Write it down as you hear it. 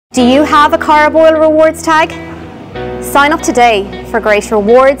Do you have a Corrib Oil rewards tag? Sign up today for great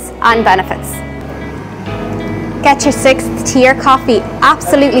rewards and benefits. Get your 6th tier coffee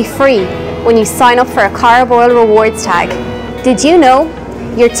absolutely free when you sign up for a Corrib Oil rewards tag. Did you know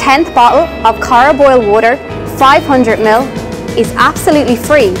your 10th bottle of Corrib Oil water 500ml is absolutely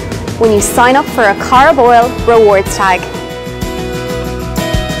free when you sign up for a Corrib Oil rewards tag?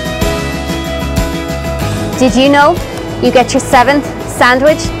 Did you know you get your 7th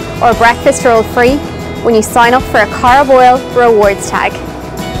sandwich or breakfast roll free when you sign up for a Corrib Oil rewards tag?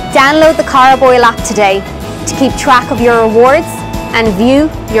 Download the Corrib Oil app today to keep track of your rewards and view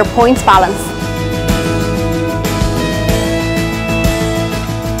your points balance.